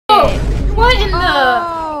What in the?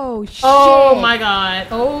 Oh shit! Oh my god!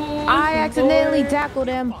 Oh. I accidentally Lord. tackled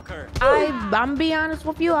him. I'm be honest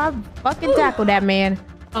with you. I fucking tackled that man.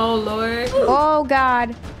 Oh Lord. Oh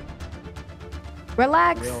god.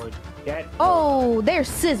 Relax. Oh, they're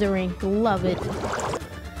scissoring. Love it.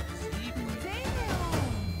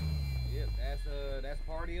 Yep, that's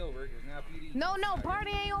party over. It's now PD. No,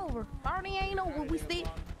 party ain't over. Party ain't over. We still.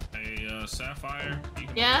 Hey, Sapphire.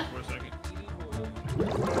 Yeah. For a second.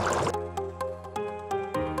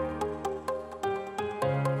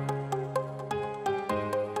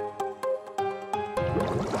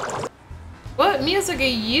 What music are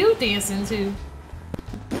you dancing to?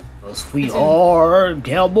 A sweetheart,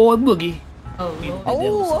 cowboy boogie. Oh Lord.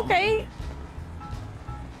 Oh, okay.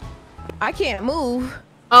 I can't move.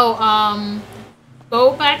 Oh,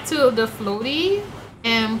 go back to the floaty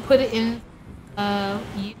and put it in. There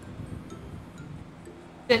you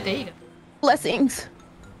go. Blessings.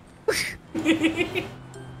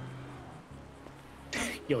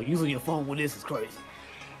 Yo, using your phone with this is crazy.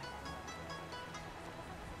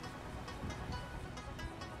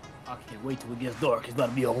 I can't wait till it gets dark. It's about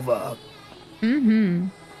to be over. Mm-hmm.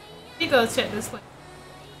 You go check this way.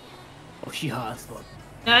 Oh, she hot as fuck.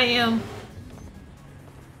 I am.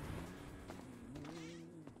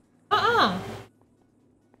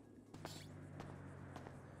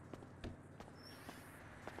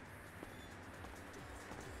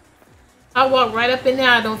 I walk right up in there.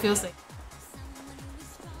 I don't feel safe.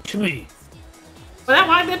 What you mean? When I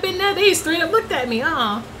walked up in there, they straight up looked at me.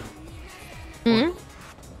 Hmm.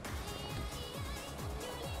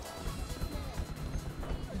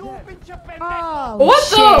 Oh, What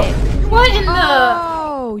shit. the? What in the?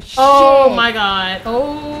 Oh shit! Oh my god!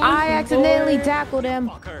 Oh. I accidentally Lord. tackled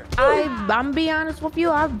him. I'm be honest with you.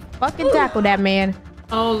 I fucking tackled that man.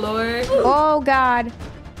 Oh Lord. Oh god.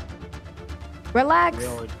 Relax.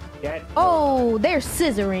 Oh, they're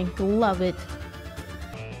scissoring. Love it.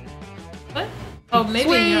 What? Oh, maybe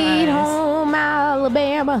Sweet your eyes. home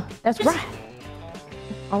Alabama. That's right.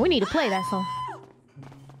 Oh, we need to play that song.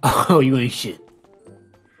 Oh, you ain't shit.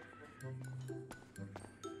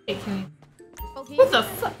 Hey, can you... What the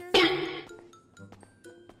fuck?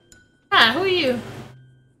 Hi, who are you?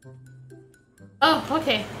 Oh,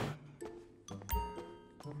 okay.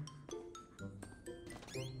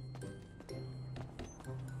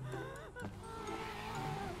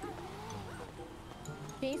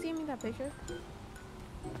 Can you see me that picture?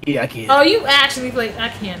 Yeah, I can. Oh, you actually played. I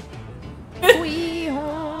can't. Sweet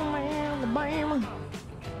home Alabama.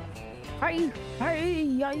 Hey,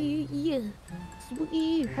 yeah.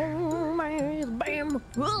 Sweet home Alabama.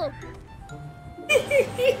 Oh,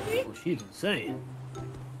 she's insane.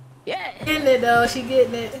 Yeah. Getting it though. She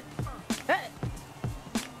getting it.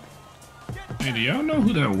 Hey, do y'all know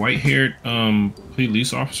who that white-haired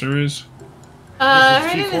police officer is? Her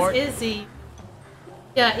Chief name Hart? is Izzy.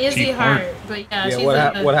 Yeah, Izzy Chief Hart. Hart. But yeah, she's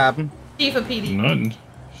What happened? chief of PD. Nothing.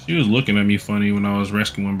 She was looking at me funny when I was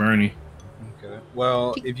rescuing Bernie. Okay.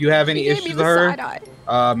 Well, if you have any issues with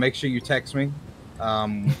her, make sure you text me. I'll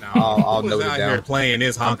note it down. Playing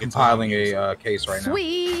this I'm compiling a case right now.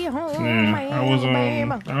 Sweet home Yeah, I was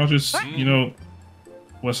Alabama. just, you know,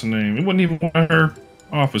 what's the name? It wasn't even one of her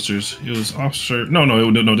officers. It was officer.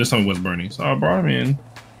 No, this time it was Bernie. So I brought him in,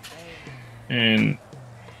 and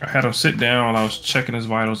I had him sit down. I was checking his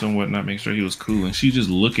vitals and whatnot, make sure he was cool. And she's just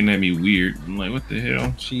looking at me weird. I'm like, what the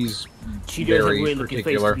hell? She does have a very weird looking face,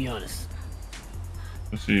 particular. to be honest.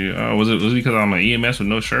 Let's see. Was it because I'm an EMS with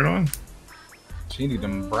no shirt on? She need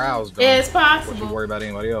them brows done. Yeah, it's Before possible. you worry about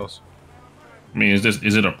anybody else. I mean, is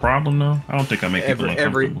it a problem though? I don't think I make people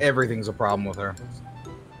uncomfortable. Everything's a problem with her.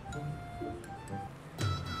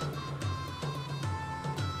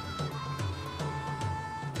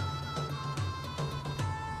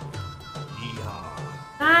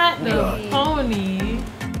 Not the pony.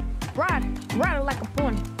 Ride it like a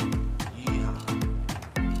pony.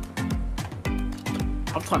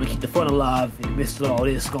 I'm trying to keep the fun alive in the midst of all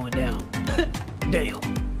this going down. Damn.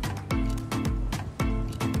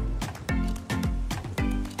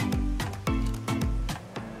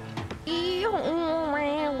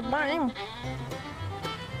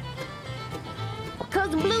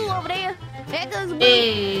 Cousin Blue over there. That cousin Blue.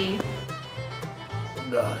 Hey.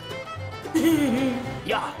 God.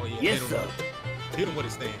 Yeah. Oh, yeah, Yes, hit him. sir. Hit him with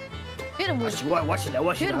his stand. Hit him with Watch it now.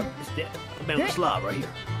 Watch it Hit now. him. It's that man with the slob right here.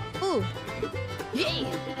 Ooh.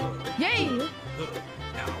 Yeah. Yeah.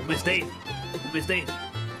 Miss Daisy. Miss Daisy.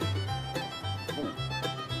 Ooh.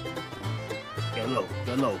 Get low.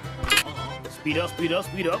 Speed up.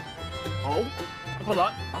 Oh. Up a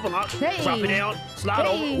lot. Hey. Drop it down. Slide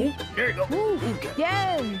Hey. over. Ooh, there you go. Ooh. Okay.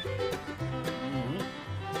 Yeah. Mhm.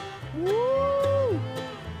 Woo.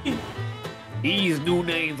 These new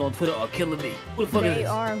names on Twitter are killing me. What the fuck is They this?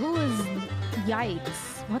 are. Who is?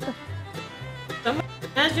 Yikes! What the?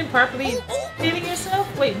 Imagine properly hitting yourself.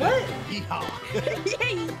 Wait, what?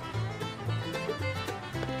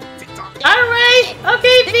 All right.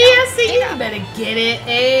 Okay, V, I see you. You better get it.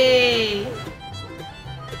 Hey.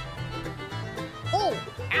 Oh!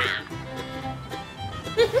 Ah!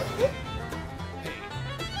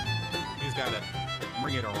 He's gotta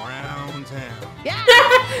bring it around town. Yeah!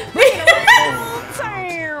 Bring it around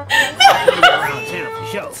town for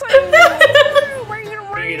sure.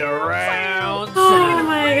 Bring it around Oh town.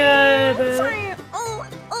 my god.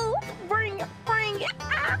 Bring it!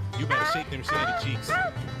 Ah! You better shake them shady cheeks.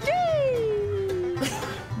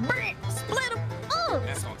 Bring it! Split 'em!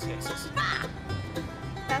 That's on Texas.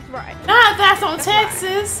 That's right. Ah, that's on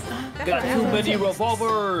Texas. Got too many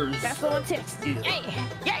revolvers. That's on Texas.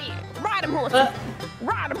 Yeah! Ride 'em horses!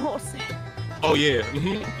 Ride 'em horses! Oh yeah.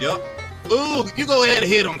 Yup. Ooh, you go ahead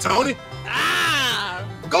and hit him, Tony. Ah!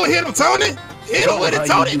 Go hit him, Tony. Hit him with it,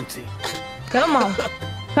 Tony. Come on!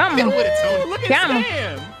 Come Hit him on! with it, Tony. Look Come on!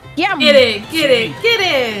 Yeah! Get it, get it, get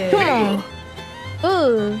it. Come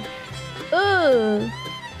on!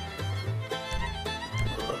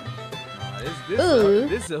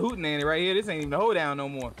 This is a hootenanny right here. This ain't even a hoedown no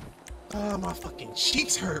more. Oh, my fucking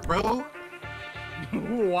cheeks hurt, bro.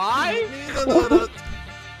 Why?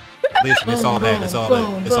 Listen, it's all that. It's all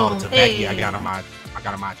that. It's all the tobacco Hey. I got on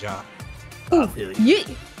my job. I feel you. Yeah!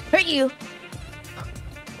 Hurt you!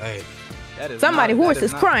 Hey, That is Somebody not- horse that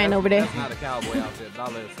is crying that's- over there. That's not a cowboy outfit, but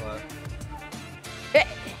I'll let it slide.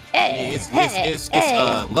 Hey! it's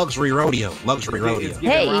luxury rodeo. Luxury rodeo. It's giving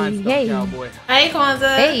Hey, rhinestone hey. cowboy. Hey,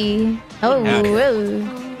 Kwanzaa. Hey! Oh!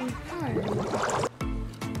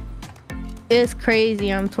 It's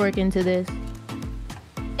crazy. I'm twerking to this.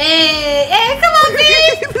 Hey, hey, come on, B.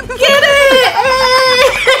 Get it.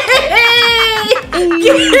 Hey,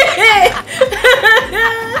 get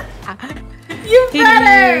it. You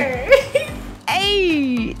better.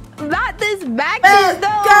 Hey! Not this back Let's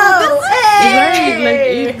though! go.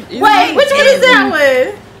 Hey. Like, Wait, which one is that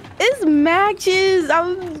one? It's matches.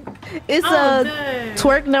 It's Oh, dang.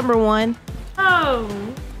 twerk number 1. Oh.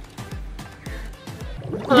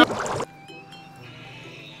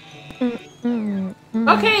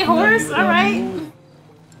 Okay, horse. All right.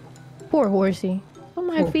 Poor horsey. Oh,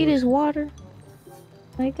 my feet is water.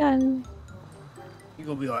 I got. You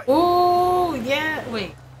gonna be alright. Oh, yeah.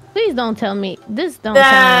 Wait. Please don't tell me this. Don't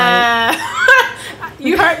sound right.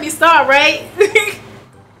 You heard me start, right?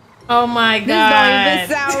 Oh my god.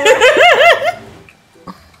 This don't even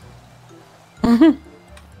sound right.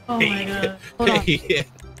 Oh my god. Hold on. Hey,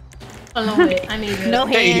 Hold on, wait. I need it. No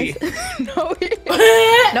Hey. hands. No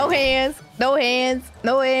hands. No hands. No hands.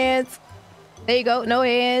 No hands. There you go. No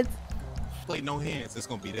hands. play no hands. It's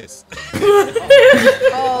gonna be this.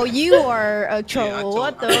 Oh, you are a troll. Yeah, I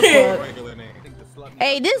What the told- fuck? Regular name.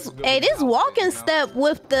 Hey, this walking step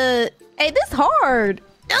with the. Hey, this hard.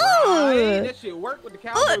 Hey, Ugh. that shit work with the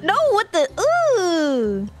cowboy. No, with the.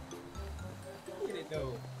 Ugh. Look at it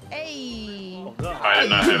though. Hey. Oh, God. I did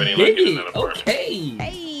not have any luck in Hey, another part. okay.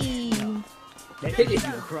 Hey. That shit is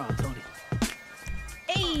gonna cry, Tony.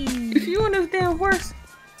 Hey. If you on this damn horse,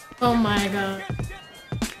 Oh my god.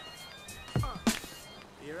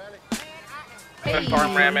 Hey.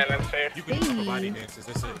 You can do body dances.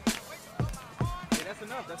 That's it. Hey, that's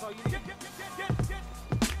enough. That's all you need.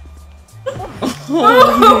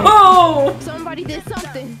 Oh, Somebody did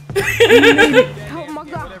something. Oh my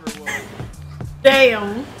god. Whatever it was.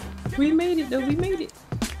 damn. we made it though. We made it.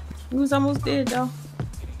 We was almost dead though.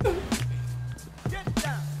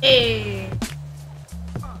 Hey.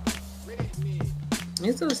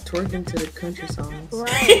 This was twerking to the country songs.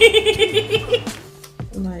 Right.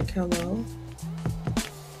 Like, hello.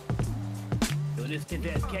 Yo, this kid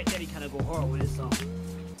ass cat daddy kinda go hard with this song.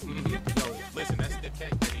 Yo, listen, that's the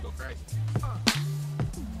cat that he go crazy.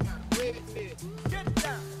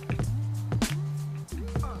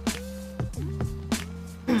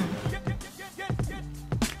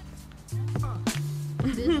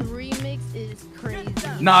 This remix is crazy.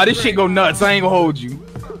 Nah, this shit go nuts. I ain't gonna hold you.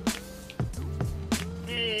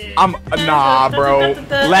 I'm nah, bro.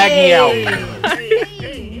 Lag me out.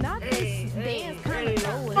 Hey, not this dance kind of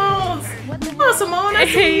going. What the Oh, Simone, I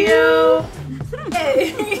see you.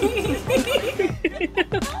 Hey.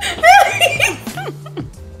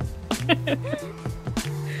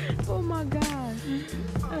 Oh my god.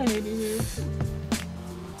 I hate it here.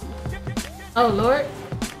 Oh Lord.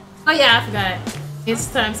 Oh yeah, I forgot.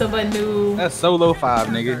 It's time somebody new. That's solo 5,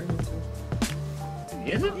 nigga.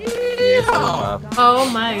 Is it? Yeah, solo 5. Oh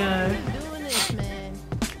my god. Doing this,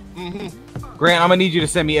 man. Grant, I'm gonna need you to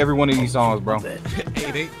send me every one of these songs, bro.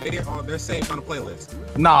 Hey, they're saved on the playlist.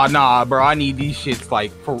 Nah, bro. I need these shits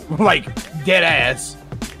like for like dead ass.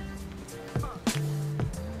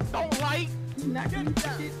 Don't like. Not gonna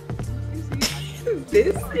shit.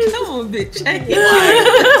 This? Come on, bitch.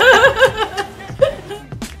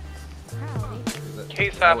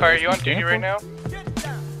 Hey, Sapphire, are you on duty right now?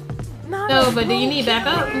 No, but do you need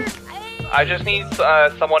backup? I just need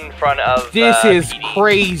someone in front of. This is PD.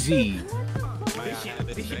 crazy.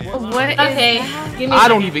 What? Okay, give me. I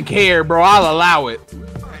don't even care, bro. I'll allow it.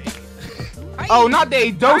 Oh, not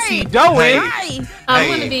they dosey doing. I'm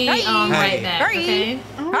gonna be right back. Okay.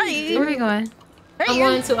 Hi. Where are you going? I'm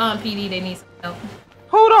going to PD. They need some help.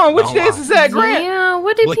 Hold on, which dance is that, Grant? Yeah,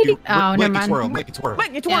 what did PD? Oh, never mind. Make it twirl.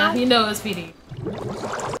 Yeah, you know it's PD.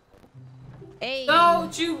 Hey.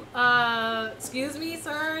 Don't you, excuse me,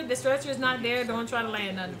 sir. The stretcher is not there. Don't try to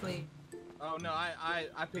land on it, please. Oh no,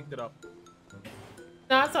 I picked it up.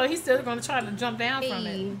 No, so he's still gonna try to jump down from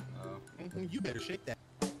it. You better shake that.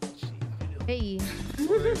 Hey.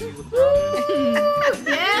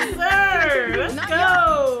 Yes, sir. Let's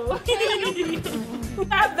go.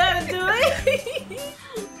 I better do it.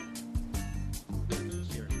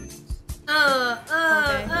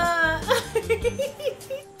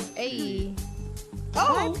 Hey.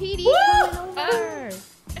 Oh, my PD coming over.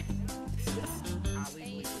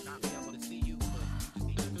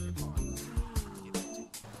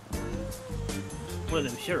 Well,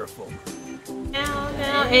 them sheriff folk. Now,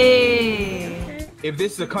 hey. If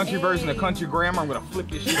this is a country version of country grammar, I'm gonna flip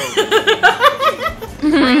this shit over.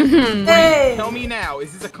 Hey. Tell me now,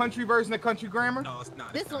 is this a country version of country grammar? No, it's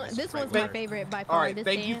not. This one's my favorite by far. All right, This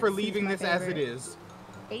thank you dance for is leaving my this as it favorite. is.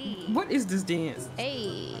 Hey. What is this dance?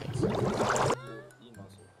 Hey.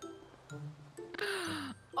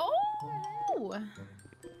 Oh.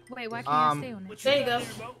 Wait, why can't I stay on it? There you go.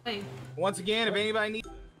 Wait. Once again, if anybody needs.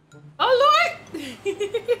 Oh Lord.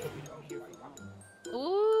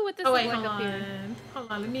 Ooh, what this Oh wait, look hold like up here? on.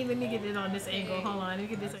 Hold on. Let me get it on this angle. Hold on. Let me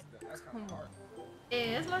get this.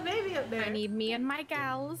 Yeah, that's my baby up there. I need me and my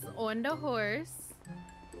gals on the horse.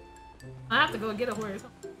 I have to go get a horse.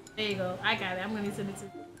 There you go. I got it. I'm gonna send it to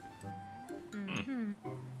you.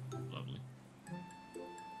 Lovely.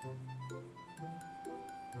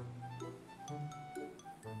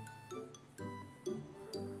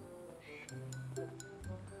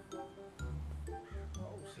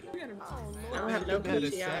 I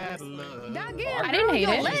didn't hate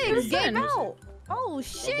it. Legs gave out. Oh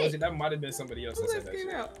shit. That might have been somebody else that said that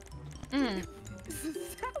shit.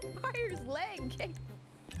 Sapphire's leg gave.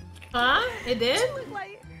 Huh? It did?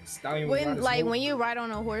 Stallion was riding smooth. When you ride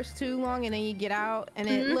on a horse too long and then you get out and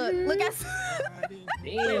then look at.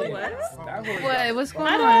 Damn, what? What? What's going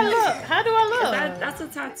How do on? I look? How do I look? That's a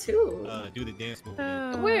tattoo. Do the dance move.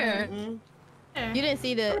 Where? You didn't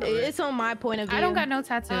see the. It's on my point of view. I don't got no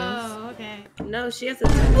tattoos. Oh, okay. No, she has a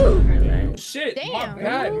tattoo on her leg. Shit, Damn. my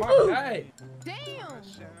bad, my bad. Damn.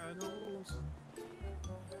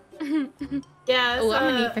 Yeah. Oh,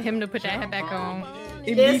 I'm gonna need for him to put that head back on.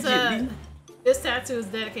 This tattoo is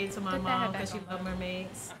dedicated to my mom because she loves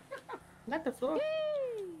mermaids. Not the floor.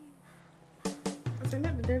 I said,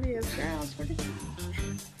 not the dirty ass girls.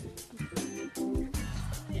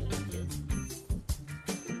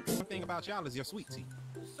 One thing about y'all is your sweet tea.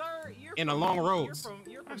 Sir, you're In the long roads.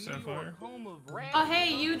 You're from New York, home of rap. Oh,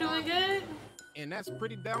 hey, you doing good? And that's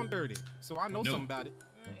pretty down dirty. So I know something about it.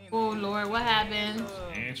 Oh Lord, what happened?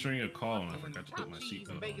 Answering a call and I forgot to put my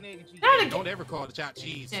seatbelt on. Don't ever call the chopped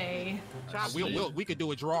cheese. Hey. We could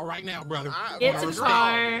do a draw right now, brother. Get to the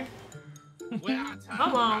car.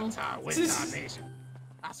 Come on.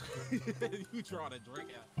 You draw the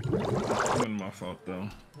drink out. It wasn't my fault though.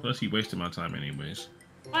 Plus he wasted my time anyways.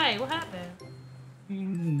 Why? What happened?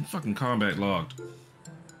 Fucking combat logged.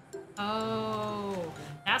 Oh,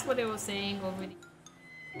 that's what they were saying over the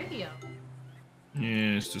video.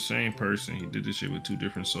 Yeah, it's the same person. He did this shit with 2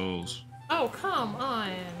 different souls. Oh, come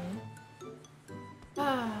on.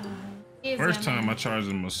 First time I charged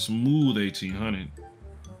him a smooth 1800.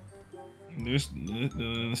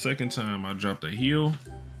 The second time I dropped a heel.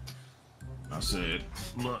 I said,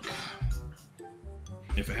 look,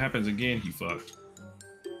 if it happens again, he fucked.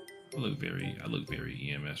 I look very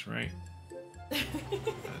EMS, right? I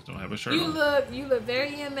just don't have a shirt on. You look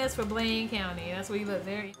very EMS for Blaine County. That's what you look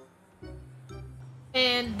very.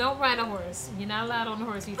 And don't ride a horse. You're not allowed on the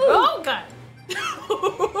horse. Oh God!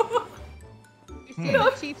 You see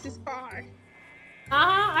the Chiefs' car.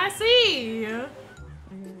 I see. It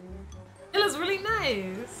looks really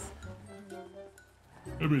nice.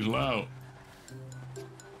 It was loud.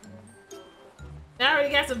 I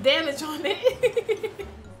already got some damage on it.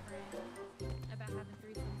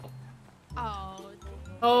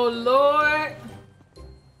 Oh Lord.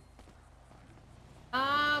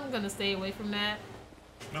 I'm gonna stay away from that.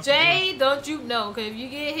 No, Jay, don't you know? Cause if you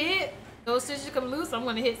get hit, those stitches come loose. I'm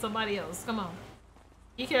gonna hit somebody else. Come on.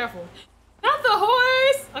 Be careful. Not the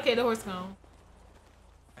horse. Okay, the horse gone.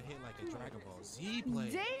 I hit like a Dragon Ball Z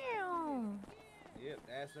player. Damn. Yep,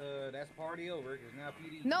 that's party over. Cause now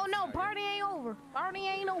PD. No, party ain't over. Party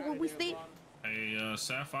ain't over. We still. Hey,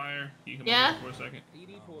 Sapphire, you come Yeah? over here for a second?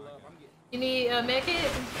 PD pull up. I'm getting. You need a med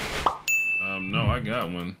kit? No, I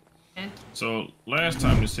got one. Okay. So last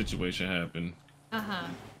time this situation happened,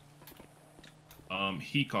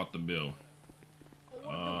 he caught the bill.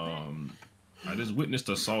 I just witnessed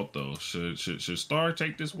assault though. Should Star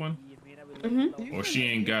take this one? Or she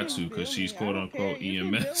ain't got to because she's quote unquote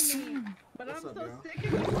EMS. But I'm so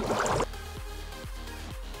sick of